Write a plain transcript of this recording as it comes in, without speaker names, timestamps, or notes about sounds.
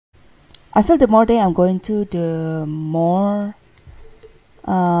I feel the more day I'm going to, the more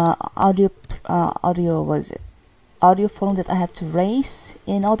audio volume that I have to raise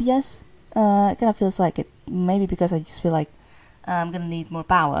in OBS. It kind of feels like it. Maybe because I just feel like I'm gonna need more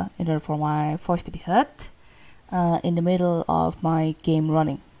power in order for my voice to be heard in the middle of my game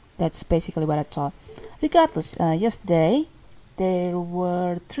running. That's basically what I thought. Regardless, yesterday there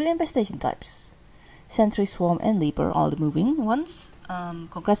were 3 infestation types: Sentry, Swarm, and Leaper, all the moving ones.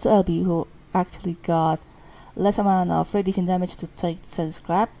 Congrats to LB, who actually got less amount of radiation damage to take the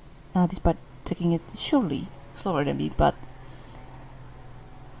scrap, despite taking it surely slower than me. But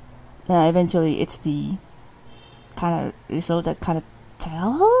eventually, it's the kind of result that kind of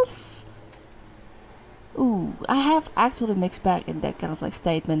tells. Ooh, I have actually mixed back in that kind of like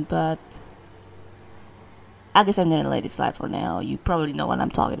statement, but I guess I'm gonna let it slide for now. You probably know what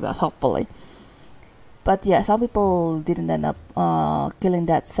I'm talking about, hopefully. But yeah, some people didn't end up killing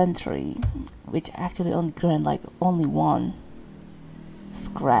that sentry, which actually only granted like only 1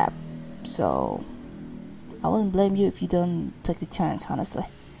 scrap. So I wouldn't blame you if you don't take the chance, honestly.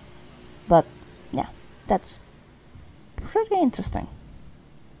 But yeah, that's pretty interesting.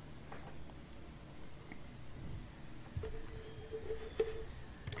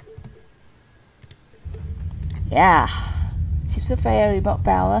 Yeah, Ship Surveyor, remote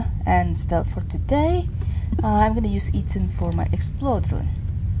power, and stealth for today. I'm gonna use Ethan for my explode rune.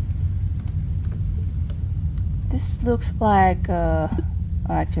 This looks like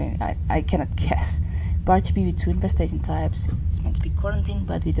actually I cannot guess. RGB with 2 infestation types. It's meant to be quarantine,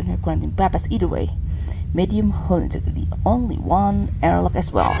 but we don't have quarantine purpose either way. Medium hull integrity, only 1 airlock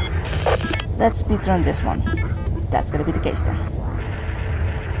as well. Let's speedrun this one. That's gonna be the case then.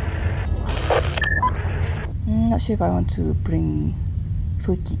 Not sure if I want to bring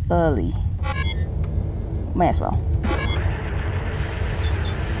Twiki early. May as well.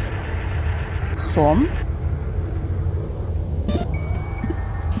 Swarm.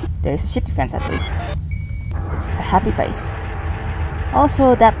 There is a ship defense at least. Which is a happy face.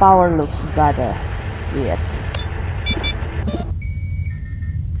 Also, that power looks rather weird.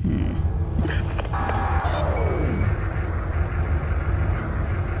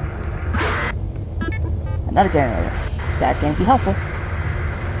 Another generator. That can be helpful.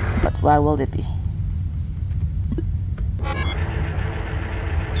 But why will it be?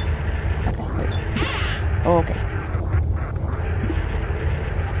 Okay, wait. Okay.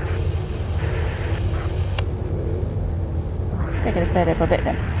 Okay, gonna stay there for a bit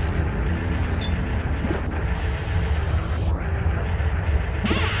then.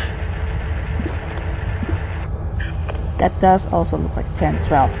 That does also look like 10 as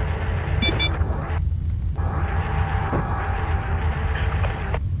well.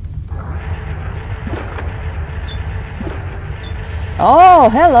 Oh,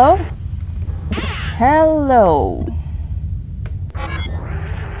 hello! Hello!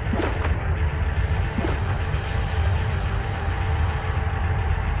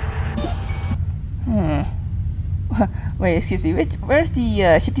 Wait, excuse me, where's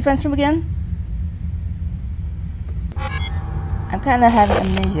the ship defense room again? I'm kinda having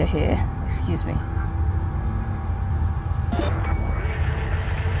amnesia here, excuse me.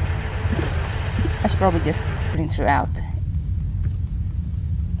 I should probably just print her out.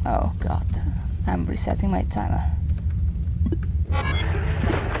 Oh god, I'm resetting my timer.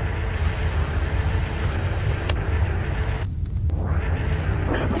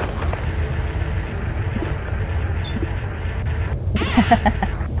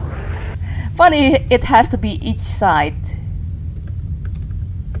 Funny, it has to be each side.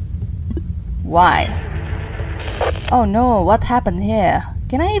 Why? Oh no, what happened here?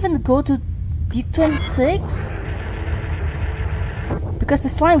 Can I even go to D26? Because the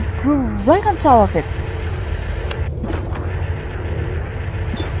slime grew right on top of it.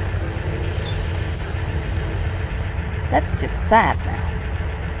 That's just sad now.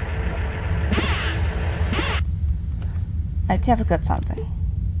 I think I forgot something.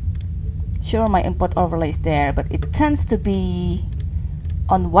 Sure, my import overlay is there, but it tends to be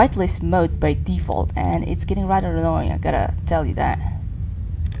on whitelist mode by default, and it's getting rather annoying, I gotta tell you that.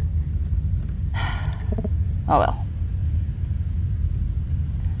 Oh well.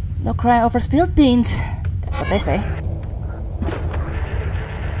 No cry over spilled beans. That's what they say.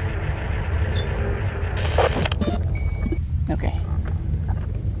 Okay.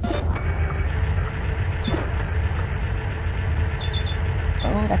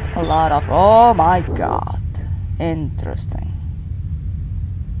 Oh, that's a lot of... Oh my god. Interesting.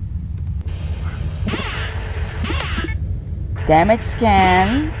 Damage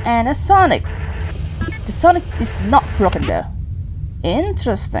scan and a sonic. The sonic is not broken though.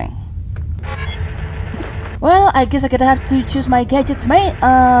 Interesting. Well, I guess I'm gonna have to choose my gadgets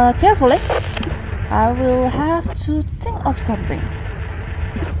carefully. I will have to think of something.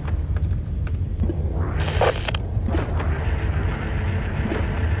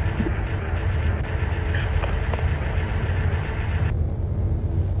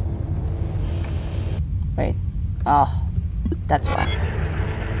 Wait. Oh, that's why.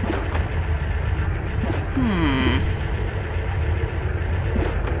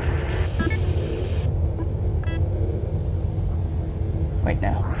 Wait,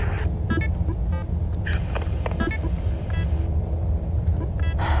 no.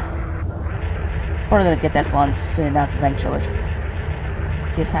 Probably gonna get that one soon enough eventually.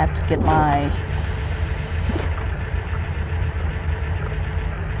 Just have to get my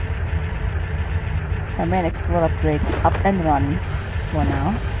main explorer upgrade up and run for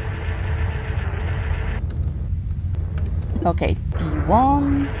now. Okay,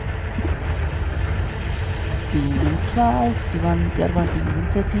 D1 being room 12, D1, the other one being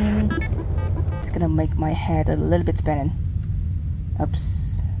room 13. It's gonna make my head a little bit spinning.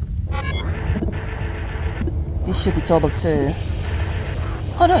 Oops. This should be toggle too.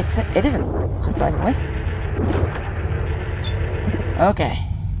 Oh no, it isn't, surprisingly. Okay.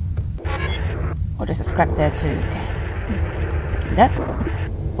 Oh, there's a scrap there too. Okay. Taking that.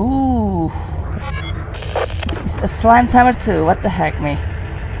 Ooh. It's a slime timer too. What the heck, me?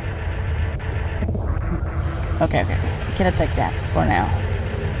 Okay. I cannot take that for now.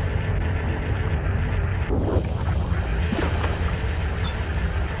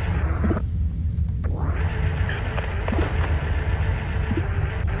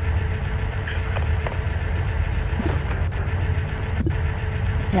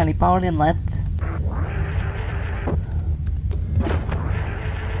 Okay, only power inlet.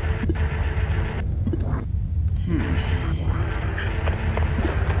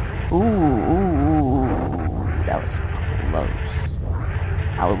 Ooh, that was close.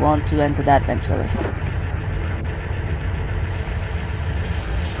 I would want to enter that eventually.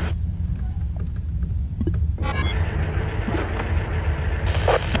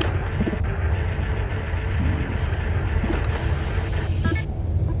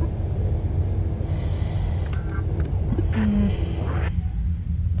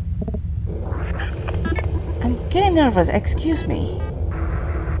 I'm getting nervous, excuse me.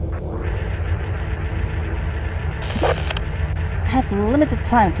 I have limited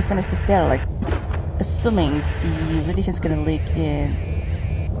time to finish this derelict, assuming the radiation's gonna leak in.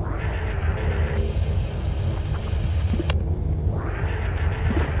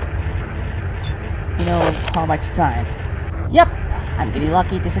 You know how much time? Yep, I'm getting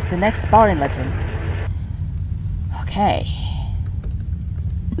lucky. This is the next power inlet room. Okay.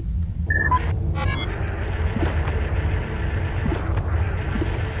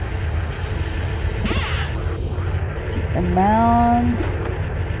 Amount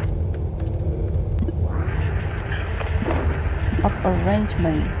of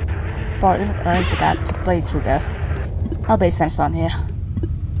arrangement, power inlet arrangement that to play through there. I'll base time spawn here.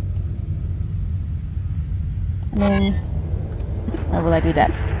 I mean, why will I do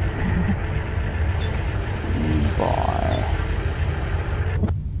that? Boy.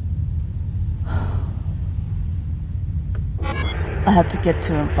 I have to get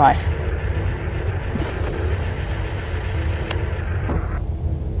to room 5.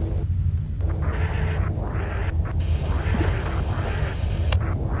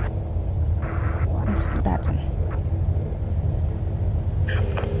 The button.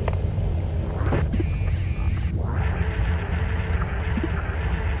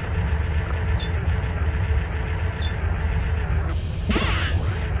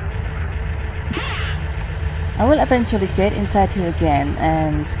 I will eventually get inside here again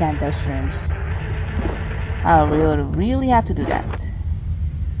and scan those rooms. I will really have to do that.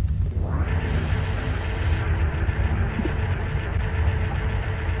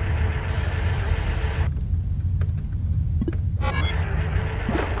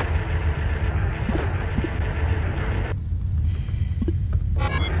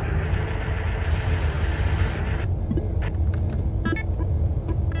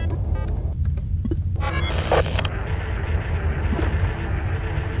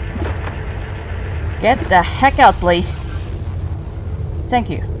 Get the heck out, please.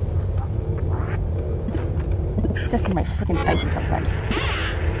 Thank you. Testing my freaking patience sometimes.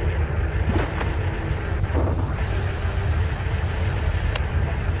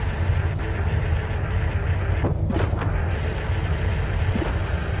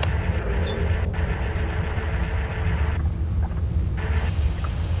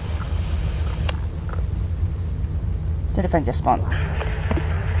 The defense just spawned.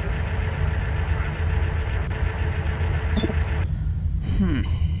 Oh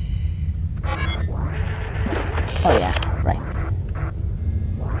yeah, right.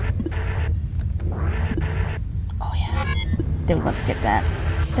 Oh yeah, they would want to get that.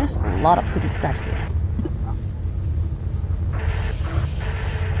 There's a lot of hidden scraps here.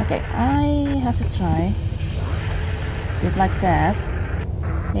 Okay, I have to try. Do it like that.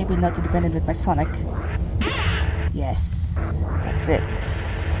 Maybe not too dependent with my Sonic. Yes, that's it.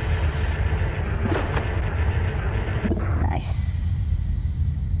 Nice.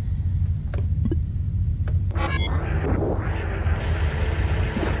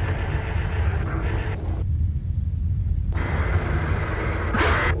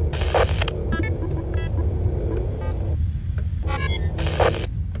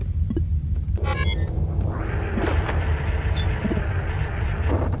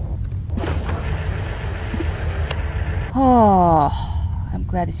 Oh, I'm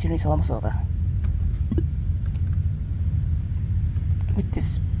glad this journey is almost over. With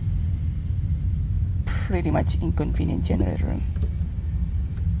this pretty much inconvenient generator room.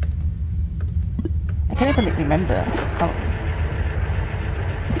 I can't even remember some of them.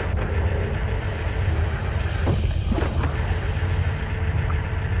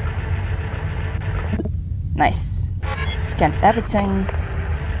 Nice. Scanned everything.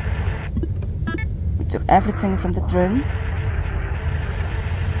 We took everything from the drone.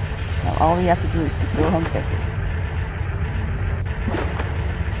 Now all we have to do is to go home safely.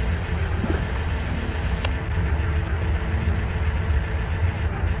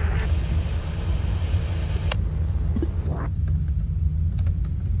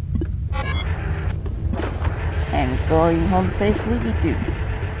 And going home safely we do.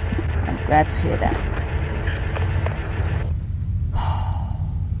 I'm glad to hear that.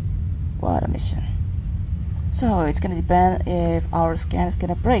 What a mission. So it's gonna depend if our scan is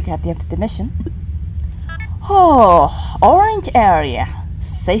gonna break at the end of the mission. Oh, orange area.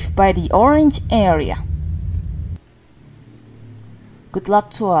 Safe by the orange area. Good luck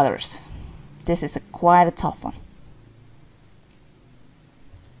to others. This is quite a tough one.